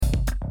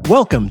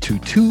Welcome to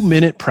 2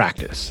 Minute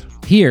Practice.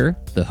 Here,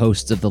 the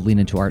hosts of the Lean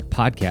Into Art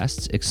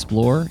podcasts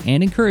explore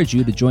and encourage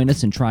you to join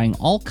us in trying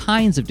all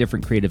kinds of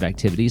different creative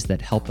activities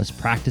that help us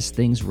practice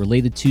things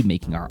related to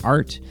making our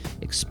art,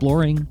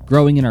 exploring,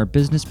 growing in our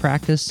business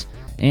practice,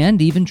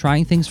 and even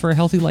trying things for a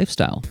healthy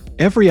lifestyle.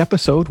 Every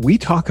episode, we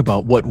talk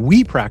about what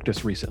we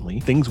practiced recently,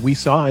 things we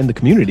saw in the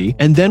community,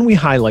 and then we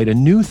highlight a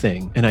new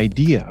thing, an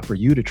idea for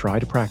you to try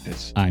to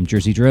practice. I'm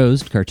Jersey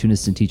Drozd,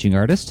 cartoonist and teaching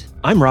artist.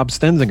 I'm Rob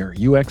Stenzinger,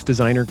 UX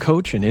designer,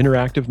 coach, and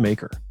interactive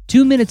maker.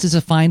 2 minutes is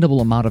a findable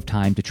amount of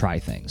time to try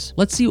things.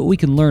 Let's see what we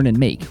can learn and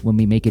make when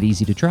we make it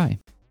easy to try.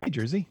 Hey,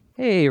 Jersey.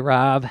 Hey,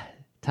 Rob.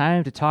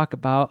 Time to talk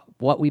about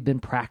what we've been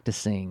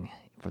practicing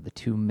for the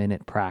 2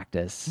 minute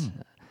practice.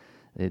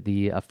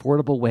 The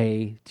affordable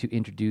way to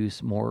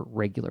introduce more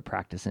regular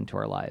practice into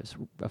our lives.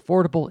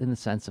 Affordable in the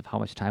sense of how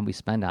much time we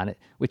spend on it,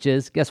 which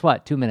is, guess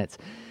what? 2 minutes.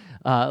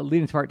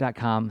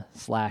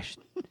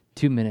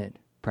 leanintoart.com/2 minute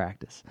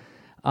practice.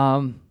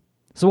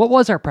 So what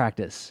was our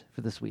practice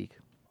for this week?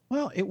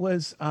 Well, it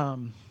was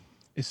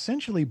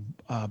essentially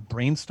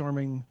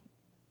brainstorming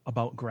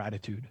about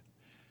gratitude.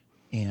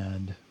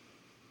 And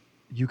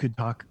you could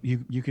talk,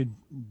 you could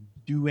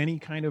do any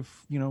kind of,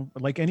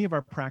 like any of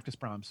our practice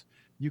prompts.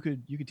 You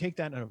could take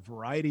that in a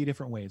variety of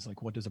different ways.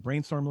 Like, what does a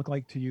brainstorm look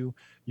like to you?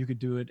 You could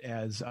do it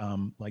as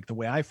like the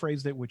way I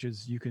phrased it, which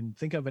is you can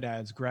think of it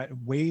as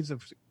ways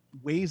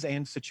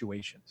and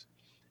situations.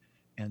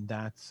 And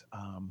that's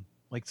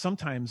like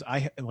sometimes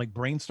I like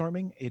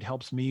brainstorming. It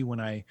helps me when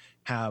I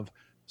have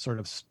sort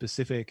of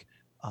specific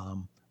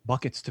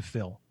buckets to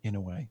fill in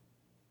a way.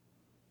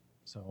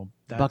 So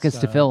that's, buckets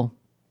to fill.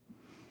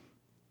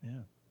 Yeah.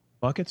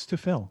 Buckets to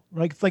fill,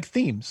 like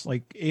themes,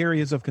 like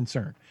areas of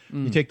concern.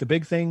 You take the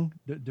big thing,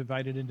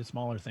 divide it into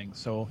smaller things.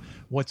 So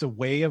what's a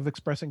way of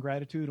expressing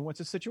gratitude and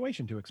what's a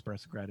situation to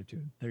express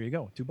gratitude? There you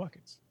go. 2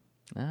 buckets.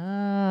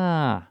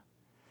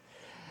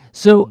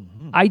 So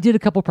I did a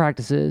couple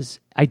practices.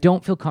 I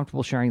don't feel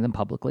comfortable sharing them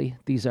publicly.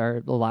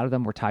 A lot of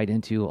them were tied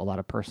into a lot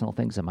of personal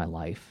things in my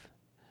life,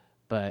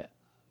 but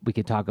we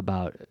could talk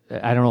about,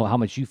 I don't know how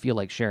much you feel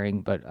like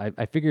sharing, but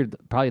I figured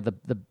probably the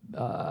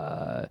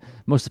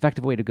most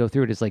effective way to go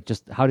through it is like,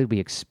 just how did we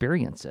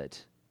experience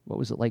it? What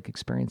was it like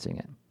experiencing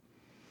it?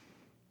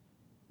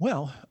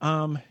 Well,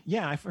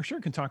 yeah, I for sure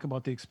can talk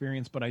about the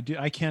experience, but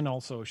I can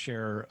also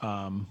share,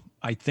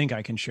 I think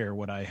I can share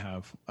what I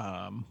have.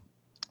 I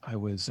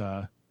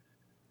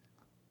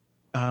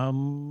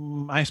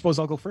suppose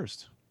I'll go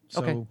first.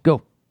 So, okay,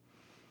 go.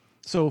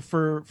 So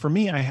for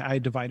me, I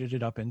divided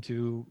it up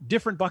into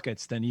different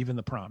buckets than even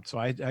the prompt. So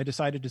I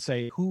decided to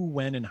say who,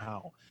 when, and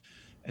how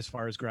as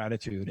far as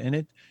gratitude. And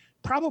it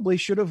probably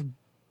should have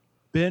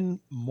been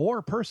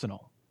more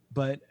personal,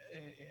 but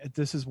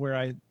this is where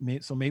I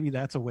made, so maybe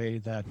that's a way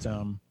that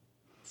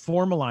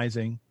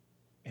formalizing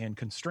and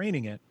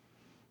constraining it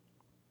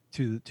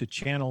to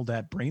channel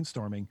that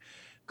brainstorming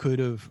could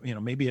have,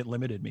 maybe it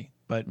limited me.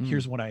 But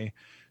here's what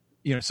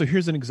so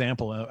here's an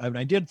example.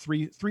 I did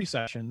three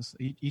sessions.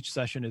 Each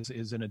session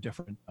is in a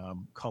different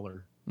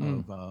color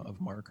of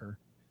marker.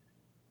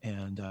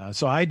 And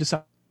so I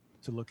decided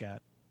to look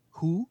at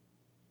who,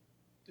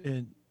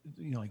 and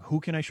like who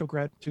can I show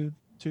gratitude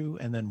to,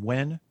 and then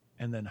when,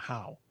 and then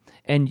how.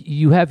 And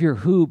you have your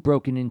who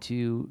broken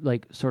into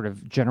like sort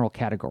of general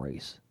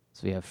categories.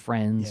 So you have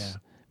friends,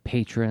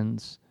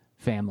 patrons,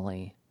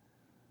 family.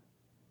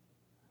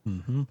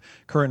 Current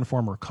and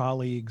former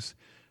colleagues,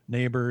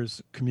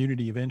 neighbors,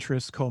 community of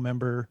interest,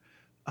 co-member,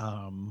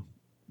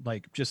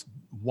 like just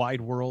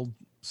wide world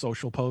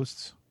social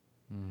posts,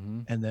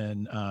 and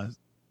then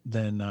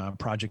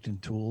project and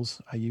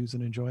tools I use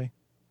and enjoy.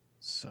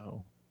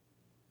 So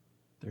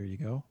there you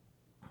go.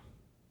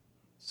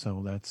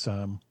 So that's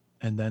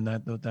and then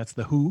that's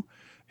the who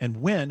and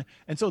when.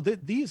 And so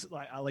these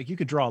like you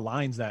could draw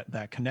lines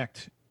that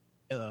connect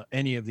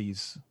any of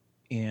these.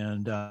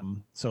 And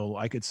so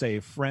I could say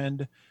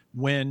friend,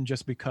 when,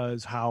 just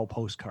because, how,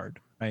 postcard,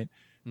 right?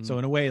 So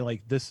in a way,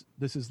 like this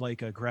is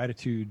like a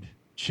gratitude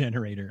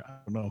generator. I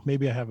don't know.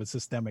 Maybe I have a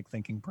systemic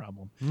thinking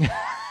problem.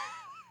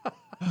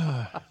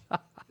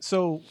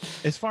 So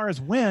as far as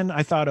when,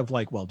 I thought of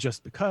like, well,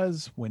 just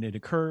because, when it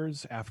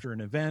occurs, after an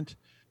event,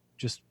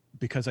 just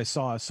because I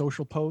saw a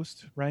social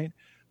post, right?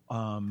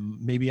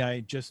 Maybe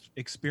I just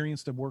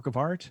experienced a work of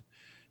art,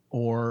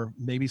 or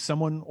maybe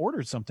someone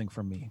ordered something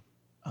from me.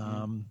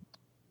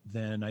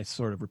 Then I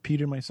sort of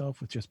repeated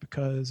myself with just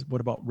because.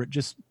 What about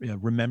just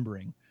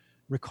remembering,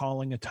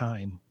 recalling a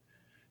time,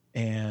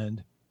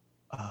 and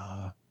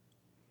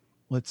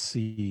let's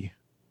see,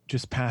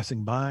 just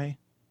passing by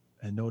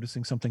and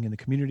noticing something in the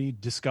community,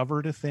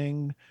 discovered a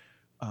thing,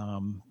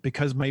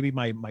 because maybe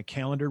my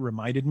calendar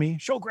reminded me,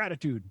 show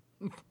gratitude.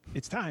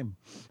 It's time.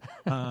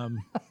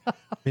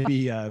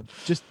 Maybe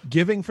just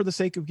giving for the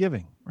sake of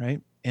giving,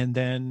 right? And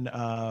then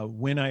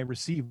when I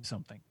received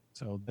something.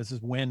 So this is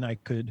when I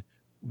could,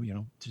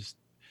 just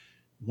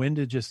when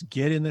to just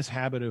get in this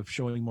habit of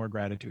showing more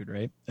gratitude,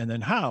 right? And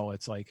then how,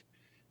 it's like,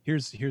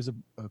 here's a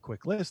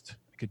quick list.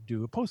 I could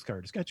do a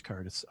postcard, a sketch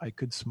card. I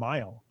could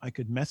smile. I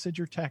could message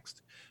or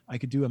text. I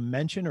could do a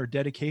mention or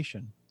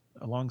dedication.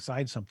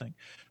 alongside something.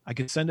 I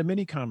could send a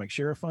mini comic,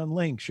 share a fun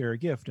link, share a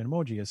gift, an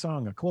emoji, a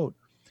song, a quote.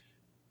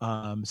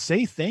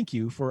 Say thank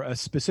you for a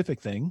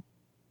specific thing,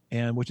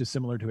 and which is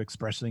similar to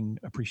expressing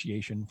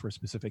appreciation for a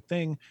specific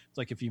thing. It's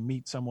like if you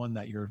meet someone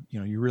that you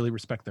really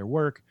respect their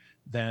work,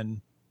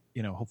 then,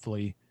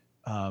 hopefully,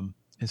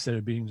 instead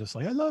of being just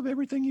like, I love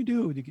everything you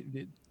do,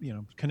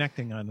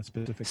 connecting on a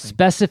specific thing.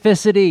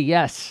 Specificity.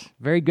 Yes.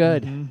 Very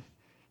good. Mm-hmm.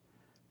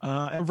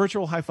 And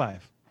virtual high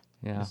five.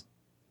 Yeah.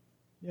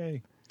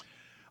 Yay.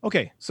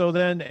 Okay. So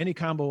then any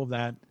combo of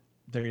that,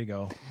 there you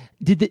go.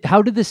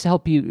 How did this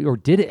help you, or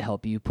did it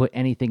help you put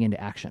anything into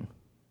action?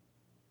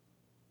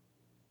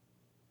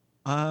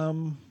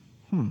 Did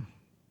you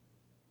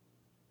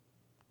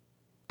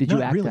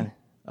Not act really. on it?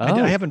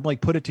 I haven't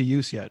put it to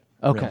use yet.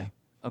 Okay. Really.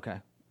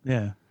 Okay.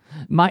 Yeah.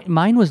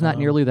 Mine was not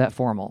nearly that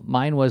formal.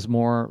 Mine was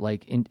more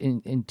like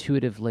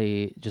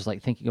intuitively just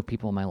like thinking of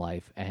people in my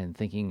life and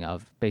thinking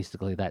of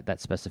basically that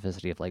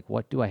specificity of like,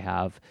 what do I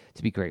have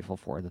to be grateful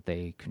for that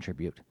they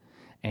contribute?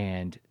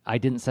 And I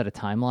didn't set a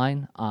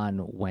timeline on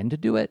when to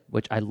do it,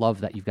 which I love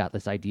that you've got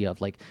this idea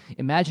of like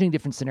imagining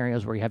different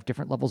scenarios where you have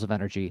different levels of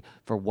energy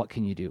for what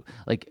can you do?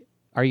 Like,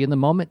 are you in the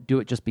moment? Do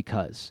it just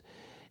because.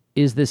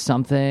 Is this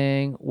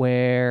something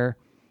where,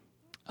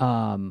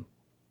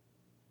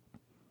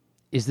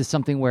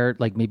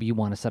 like maybe you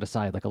want to set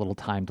aside like a little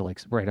time to like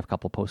write a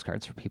couple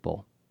postcards for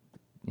people,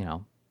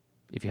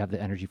 if you have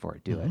the energy for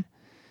it, do it.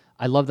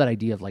 I love that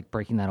idea of like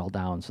breaking that all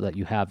down so that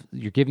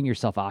you're giving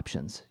yourself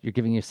options. You're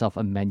giving yourself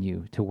a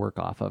menu to work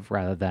off of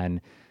rather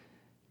than,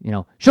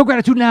 show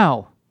gratitude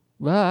now.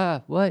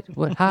 What,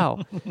 how?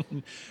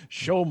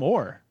 Show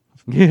more.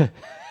 Yeah.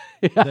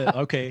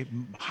 Okay,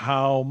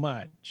 how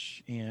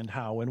much and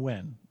how and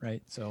when,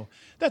 right? So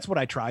that's what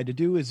I tried to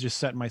do, is just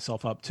set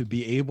myself up to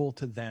be able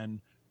to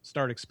then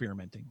start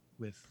experimenting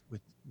with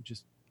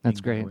just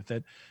that's great with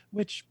it,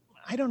 which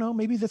I don't know,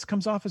 maybe this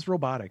comes off as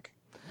robotic,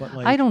 but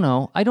like I don't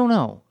know.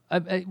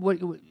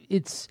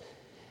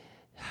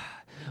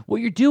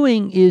 What you're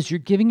doing is you're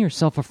giving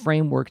yourself a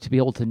framework to be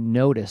able to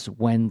notice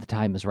when the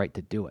time is right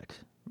to do it,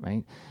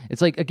 right?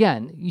 It's like,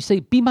 again, you say,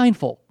 be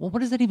mindful. Well, what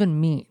does that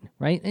even mean,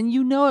 right? And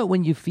you know it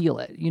when you feel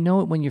it. You know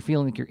it when you're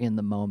feeling like you're in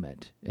the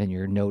moment and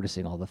you're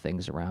noticing all the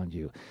things around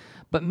you.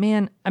 But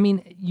man, I mean,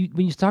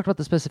 when you talked about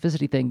the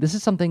specificity thing, this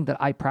is something that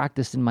I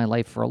practiced in my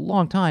life for a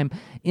long time,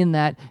 in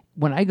that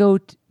when I go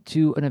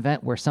to an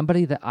event where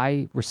somebody that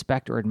I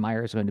respect or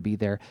admire is going to be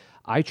there,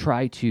 I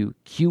try to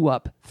queue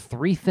up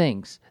 3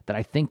 things that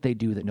I think they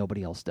do that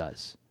nobody else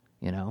does,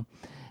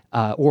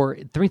 or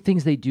 3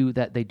 things they do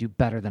that they do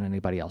better than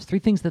anybody else. 3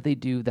 things that they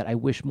do that I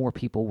wish more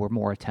people were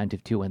more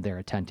attentive to, and they're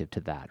attentive to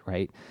that,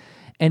 right?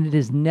 And it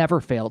has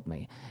never failed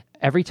me.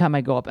 Every time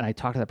I go up and I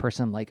talk to that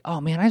person, I'm like,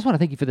 oh man, I just want to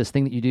thank you for this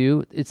thing that you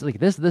do. It's like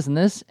this, and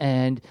this.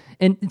 And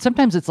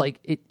sometimes it's like,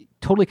 it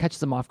totally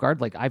catches them off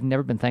guard. Like, I've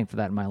never been thanked for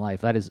that in my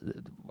life. That is,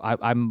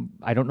 I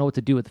don't know what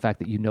to do with the fact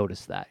that you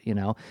noticed that,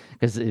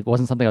 because it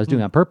wasn't something I was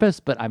doing on purpose,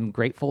 but I'm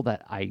grateful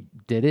that I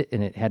did it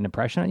and it had an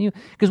impression on you.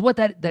 Because what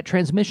that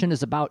transmission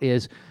is about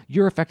is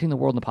you're affecting the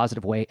world in a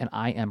positive way, and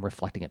I am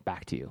reflecting it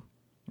back to you,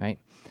 right?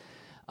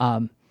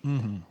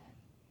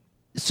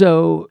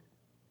 So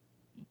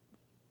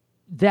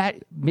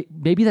that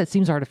maybe that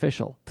seems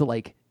artificial to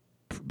like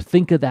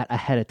think of that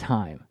ahead of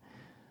time,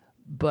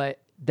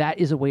 but that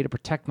is a way to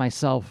protect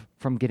myself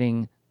from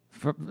getting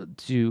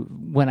to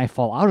when I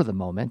fall out of the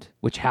moment,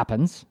 which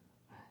happens,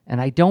 and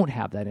I don't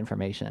have that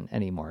information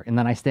anymore. And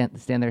then I stand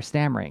there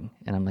stammering,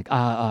 and I'm like,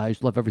 I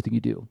just love everything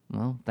you do.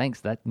 Well, thanks.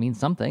 That means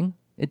something.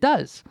 It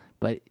does,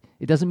 but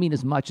it doesn't mean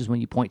as much as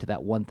when you point to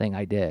that one thing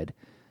I did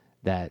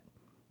that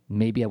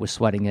maybe I was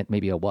sweating it,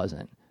 maybe I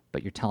wasn't,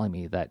 but you're telling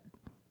me that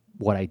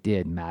what I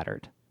did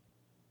mattered.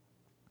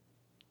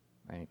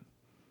 Right.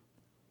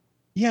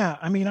 Yeah,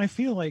 I mean, I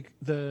feel like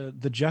the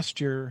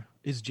gesture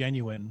is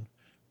genuine,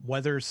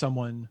 whether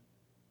someone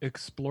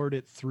explored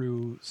it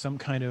through some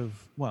kind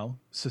of,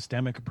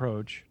 systemic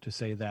approach to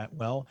say that,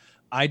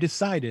 I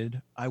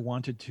decided I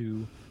wanted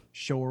to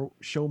show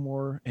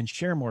more and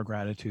share more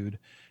gratitude.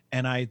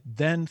 And I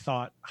then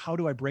thought, how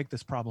do I break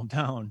this problem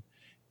down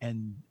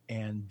and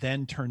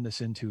then turn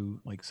this into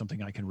like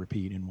something I can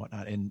repeat and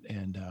whatnot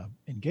and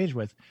engage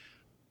with,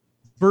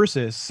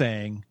 versus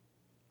saying,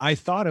 I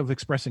thought of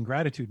expressing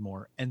gratitude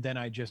more, and then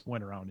I just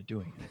went around and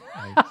doing it.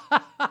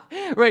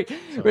 Right.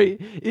 Right.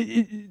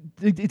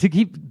 To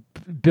keep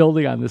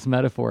building on this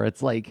metaphor,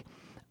 it's like,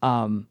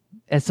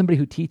 as somebody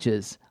who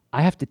teaches,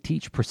 I have to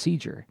teach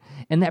procedure,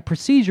 and that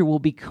procedure will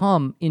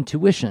become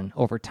intuition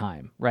over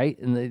time, right?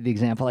 And the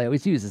example I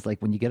always use is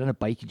like when you get on a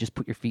bike, you just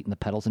put your feet in the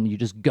pedals and you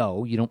just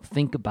go. You don't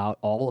think about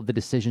all of the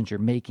decisions you're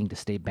making to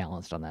stay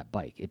balanced on that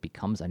bike. It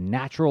becomes a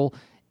natural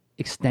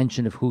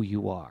extension of who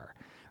you are.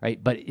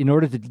 Right. But in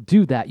order to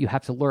do that, you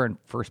have to learn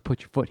first,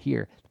 put your foot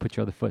here, put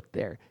your other foot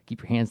there,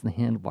 keep your hands in the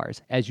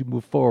handlebars. As you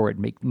move forward,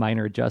 make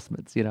minor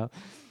adjustments, I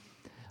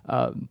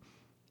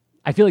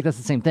feel like that's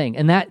the same thing.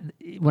 And that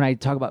when I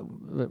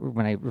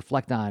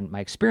reflect on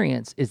my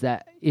experience, is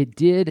that it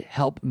did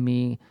help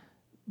me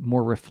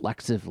more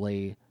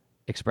reflexively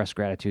express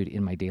gratitude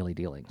in my daily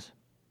dealings.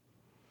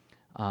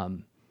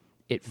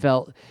 It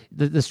felt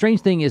the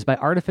strange thing is by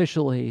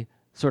artificially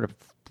sort of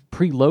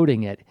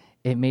preloading it,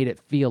 it made it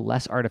feel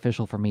less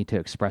artificial for me to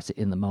express it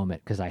in the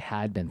moment because I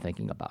had been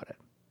thinking about it.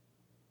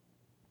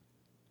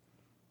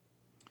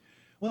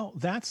 Well,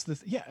 that's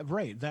yeah,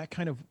 right. That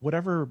kind of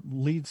whatever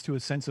leads to a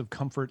sense of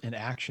comfort and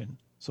action.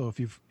 So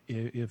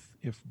if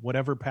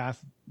whatever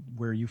path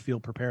where you feel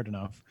prepared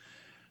enough,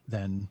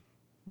 then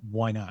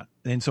why not?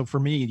 And so for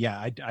me,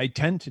 yeah, I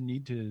tend to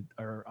need to,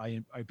 or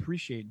I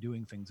appreciate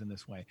doing things in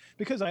this way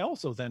because I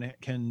also then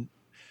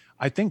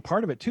I think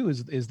part of it too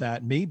is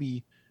that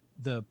maybe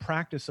the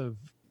practice of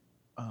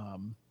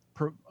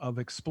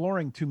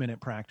exploring 2-minute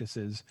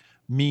practices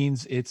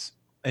means it's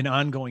an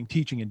ongoing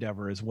teaching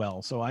endeavor as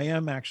well. So I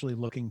am actually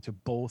looking to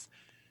both.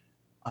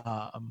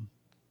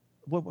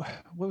 What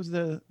was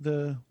the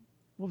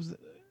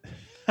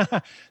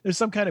there's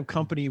some kind of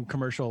company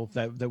commercial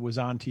that was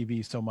on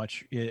TV so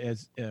much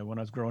as when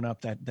I was growing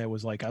up that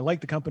was like, I like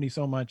the company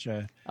so much.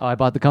 I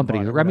bought the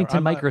company, the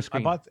Remington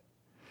Microscreen.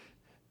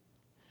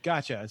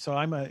 Gotcha. So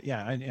I'm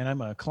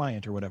a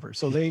client or whatever.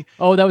 So they.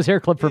 Oh, that was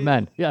Hair Club for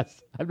Men.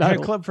 Yes. Hair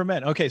Club for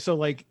Men. Okay. So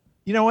like,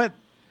 you know what?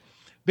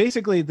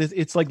 Basically,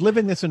 it's like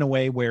living this in a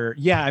way where,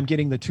 yeah, I'm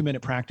getting the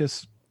 2-minute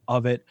practice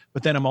of it,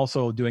 but then I'm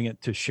also doing it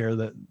to share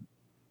the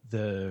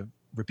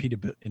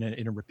repeatable in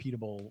a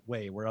repeatable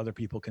way where other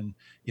people can,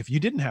 if you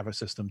didn't have a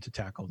system to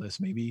tackle this,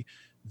 maybe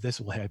this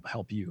will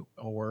help you,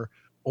 or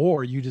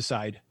you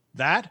decide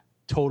that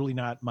totally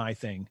not my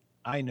thing.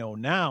 I know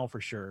now for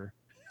sure.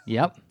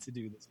 Yep. To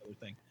do this other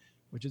thing,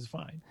 which is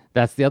fine.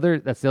 That's the other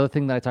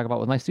thing that I talk about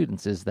with my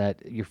students is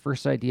that your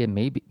first idea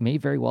may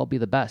very well be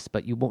the best,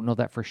 but you won't know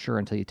that for sure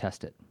until you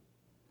test it.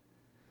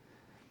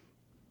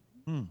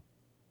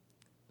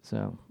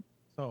 So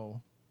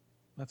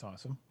that's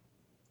awesome.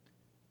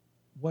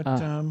 What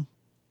other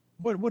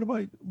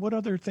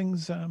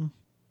things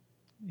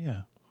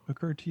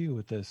occurred to you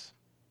with this?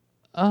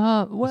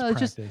 Well,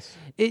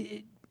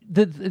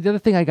 the other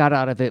thing I got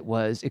out of it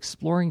was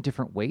exploring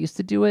different ways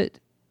to do it.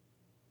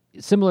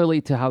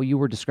 Similarly to how you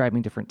were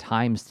describing different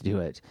times to do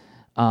it,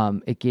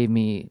 it gave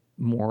me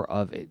more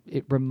of it.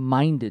 It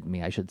reminded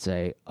me, I should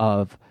say,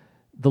 of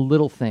the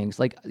little things.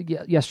 Like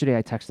yesterday,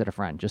 I texted a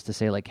friend just to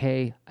say, like,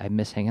 "Hey, I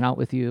miss hanging out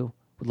with you.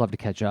 Would love to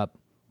catch up.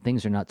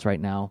 Things are nuts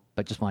right now,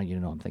 but just wanted you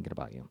to know I'm thinking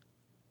about you."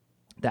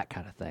 That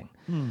kind of thing.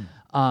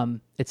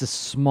 It's a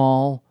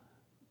small,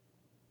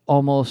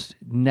 almost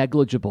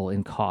negligible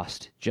in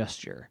cost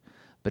gesture,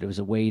 but it was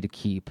a way to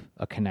keep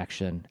a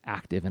connection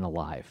active and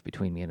alive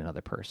between me and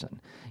another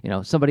person. You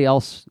know, somebody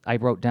else I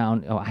wrote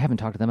down, I haven't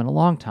talked to them in a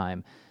long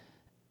time.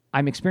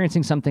 I'm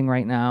experiencing something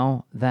right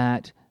now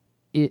that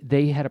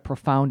they had a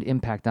profound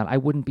impact on. I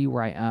wouldn't be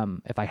where I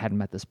am if I hadn't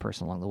met this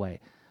person along the way.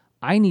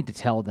 I need to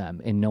tell them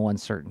in no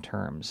uncertain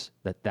terms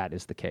that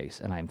is the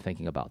case, and I'm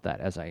thinking about that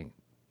as I,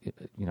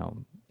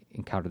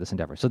 encounter this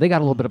endeavor. So they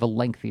got a little bit of a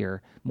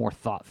lengthier, more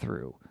thought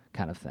through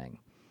kind of thing.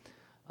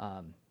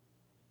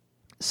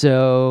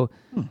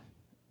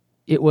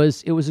 It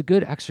was a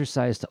good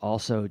exercise to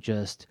also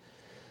just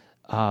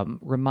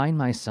remind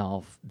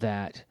myself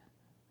that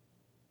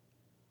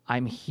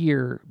I'm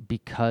here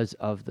because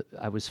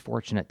I was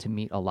fortunate to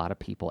meet a lot of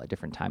people at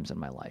different times in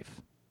my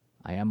life.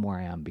 I am where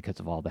I am because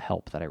of all the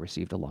help that I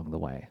received along the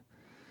way.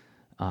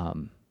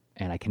 And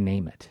I can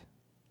name it.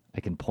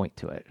 I can point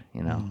to it,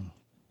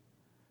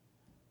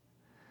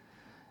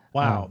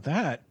 Wow,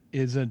 that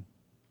is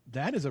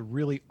a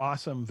really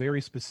awesome,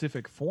 very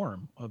specific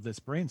form of this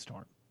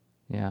brainstorm.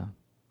 Yeah.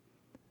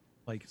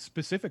 Like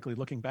specifically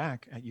looking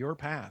back at your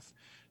path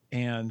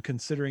and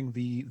considering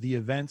the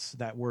events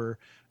that were,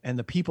 and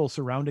the people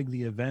surrounding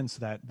the events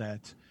that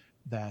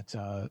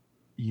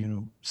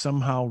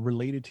somehow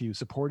related to you,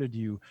 supported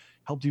you,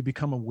 helped you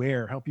become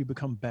aware, helped you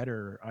become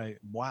better.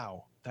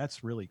 Wow,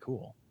 that's really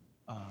cool.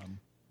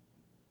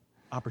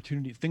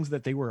 Opportunity, things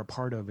that they were a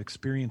part of,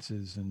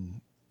 experiences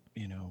and,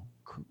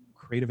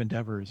 creative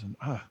endeavors. And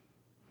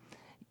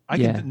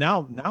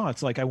now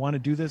it's like, I want to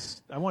do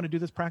this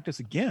practice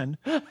again.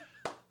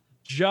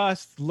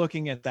 Just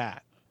looking at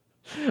that.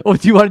 Oh,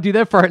 do you want to do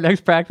that for our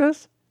next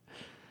practice?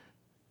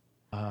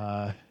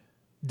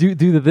 Do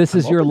the "This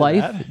is your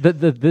life" the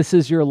 "This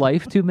is your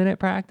life" 2-minute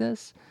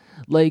practice.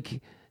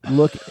 Like,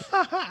 look.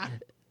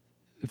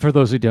 For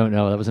those who don't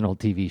know, that was an old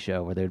TV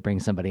show where they would bring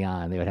somebody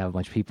on. They would have a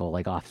bunch of people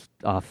like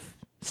off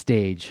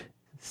stage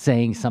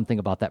saying something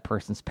about that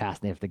person's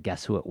past, and they have to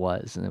guess who it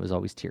was, and it was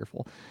always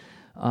tearful.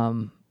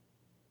 I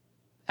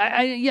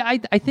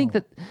think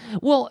that.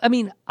 Well, I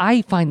mean,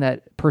 I find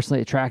that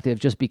personally attractive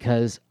just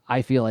because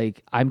I feel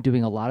like I'm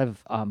doing a lot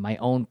of my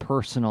own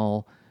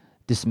personal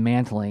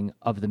dismantling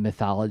of the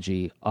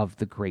mythology of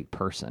the great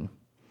person.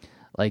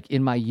 Like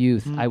in my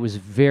youth, I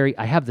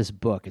have this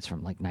book. It's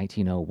from like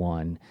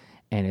 1901,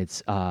 and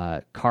it's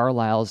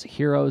Carlyle's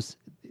Heroes,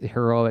 the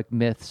Heroic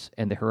Myths,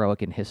 and the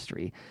Heroic in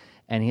History.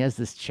 And he has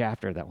this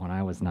chapter that when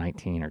I was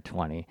 19 or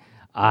 20,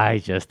 I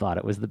just thought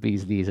it was the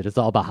bee's knees. And it's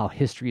all about how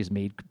history is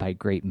made by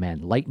great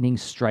men. Lightning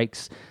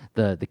strikes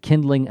the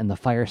kindling and the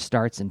fire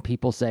starts, and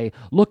people say,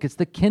 look, it's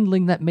the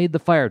kindling that made the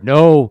fire.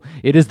 No,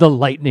 it is the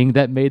lightning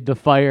that made the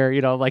fire.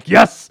 Like,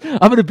 yes,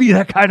 I'm going to be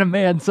that kind of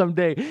man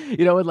someday.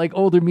 And like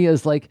older me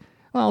is like,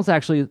 well, it's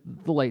actually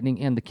the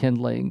lightning and the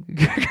kindling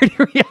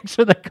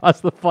reaction that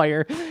caused the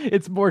fire.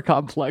 It's more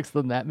complex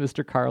than that,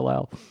 Mr.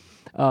 Carlisle.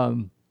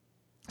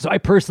 So I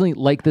personally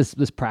like this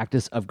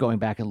practice of going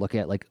back and look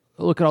at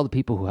all the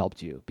people who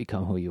helped you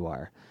become who you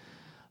are,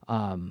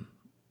 and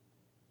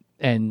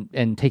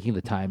taking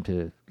the time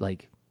to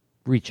like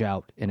reach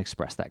out and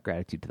express that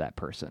gratitude to that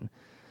person.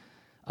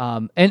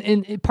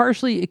 And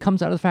partially it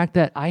comes out of the fact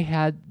that I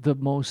had the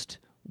most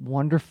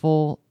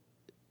wonderful,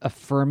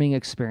 affirming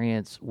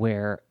experience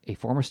where a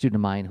former student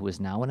of mine who is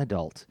now an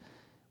adult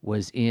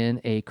was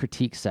in a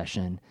critique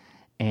session,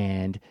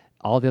 and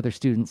all the other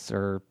students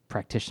or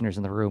practitioners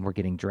in the room were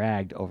getting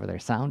dragged over their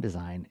sound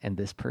design. And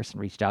this person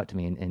reached out to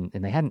me, and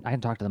I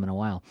hadn't talked to them in a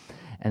while.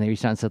 And they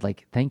reached out and said,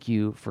 like, thank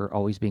you for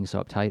always being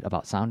so uptight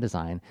about sound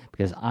design,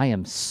 because I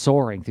am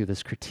soaring through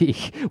this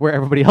critique where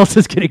everybody else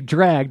is getting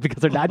dragged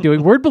because they're not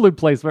doing word balloon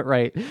placement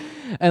right.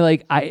 And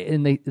like,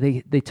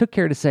 they took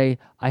care to say,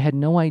 I had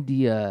no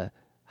idea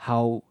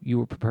how you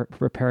were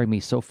preparing me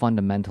so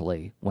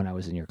fundamentally when I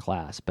was in your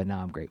class, but now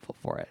I'm grateful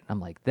for it. I'm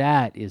like,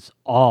 that is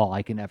all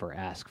I can ever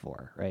ask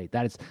for, right?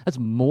 That's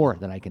more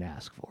than I can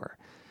ask for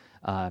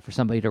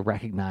somebody to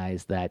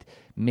recognize that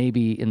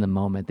maybe in the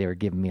moment they were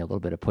giving me a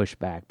little bit of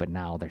pushback, but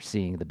now they're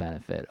seeing the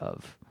benefit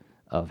of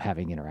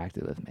having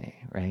interacted with me,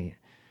 right?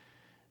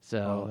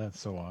 So that's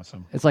so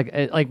awesome. It's like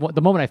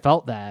the moment I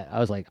felt that, I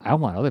was like, I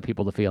want other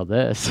people to feel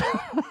this.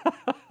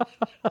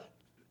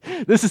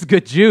 This is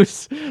good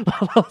juice.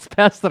 Let's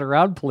pass that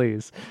around,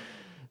 please.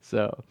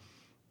 So,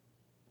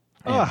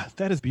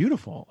 that is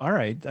beautiful. All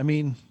right. I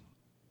mean,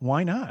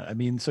 why not? I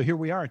mean, so here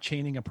we are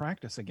chaining a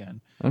practice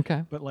again.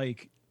 Okay. But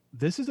like,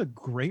 this is a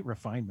great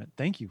refinement.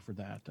 Thank you for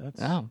that. That's,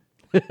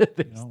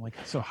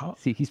 so how,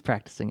 see, he's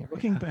practicing it.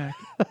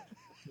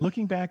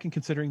 Looking back and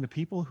considering the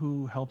people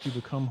who helped you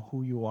become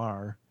who you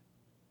are,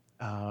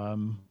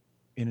 in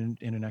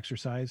an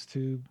exercise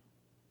to,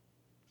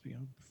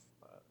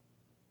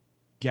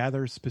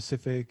 gather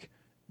specific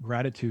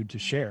gratitude to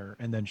share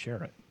and then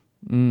share it.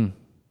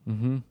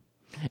 Mm-hmm.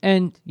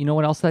 And you know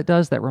what else that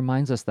does? That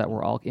reminds us that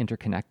we're all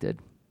interconnected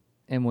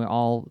and we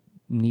all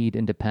need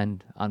and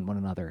depend on one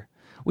another,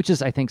 which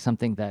is, I think,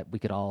 something that we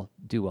could all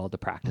do well to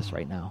practice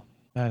right now.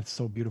 That's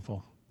so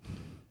beautiful.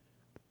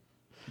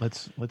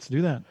 Let's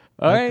do that.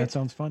 All right. That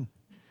sounds fun.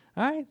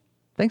 All right.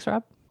 Thanks,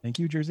 Rob. Thank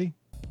you, Jersey.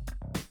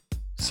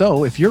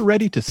 So if you're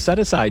ready to set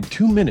aside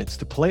 2 minutes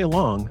to play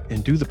along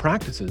and do the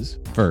practices,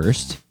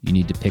 first, you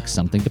need to pick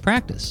something to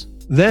practice.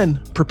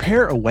 Then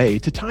prepare a way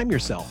to time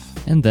yourself.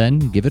 And then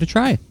give it a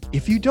try.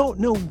 If you don't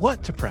know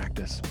what to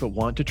practice but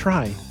want to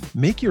try,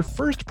 make your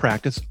first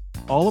practice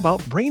all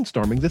about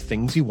brainstorming the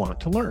things you want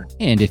to learn.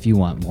 And if you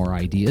want more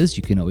ideas,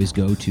 you can always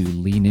go to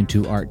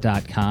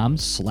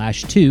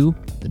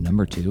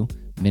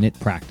leanintoart.com/2 minute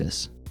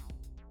practice.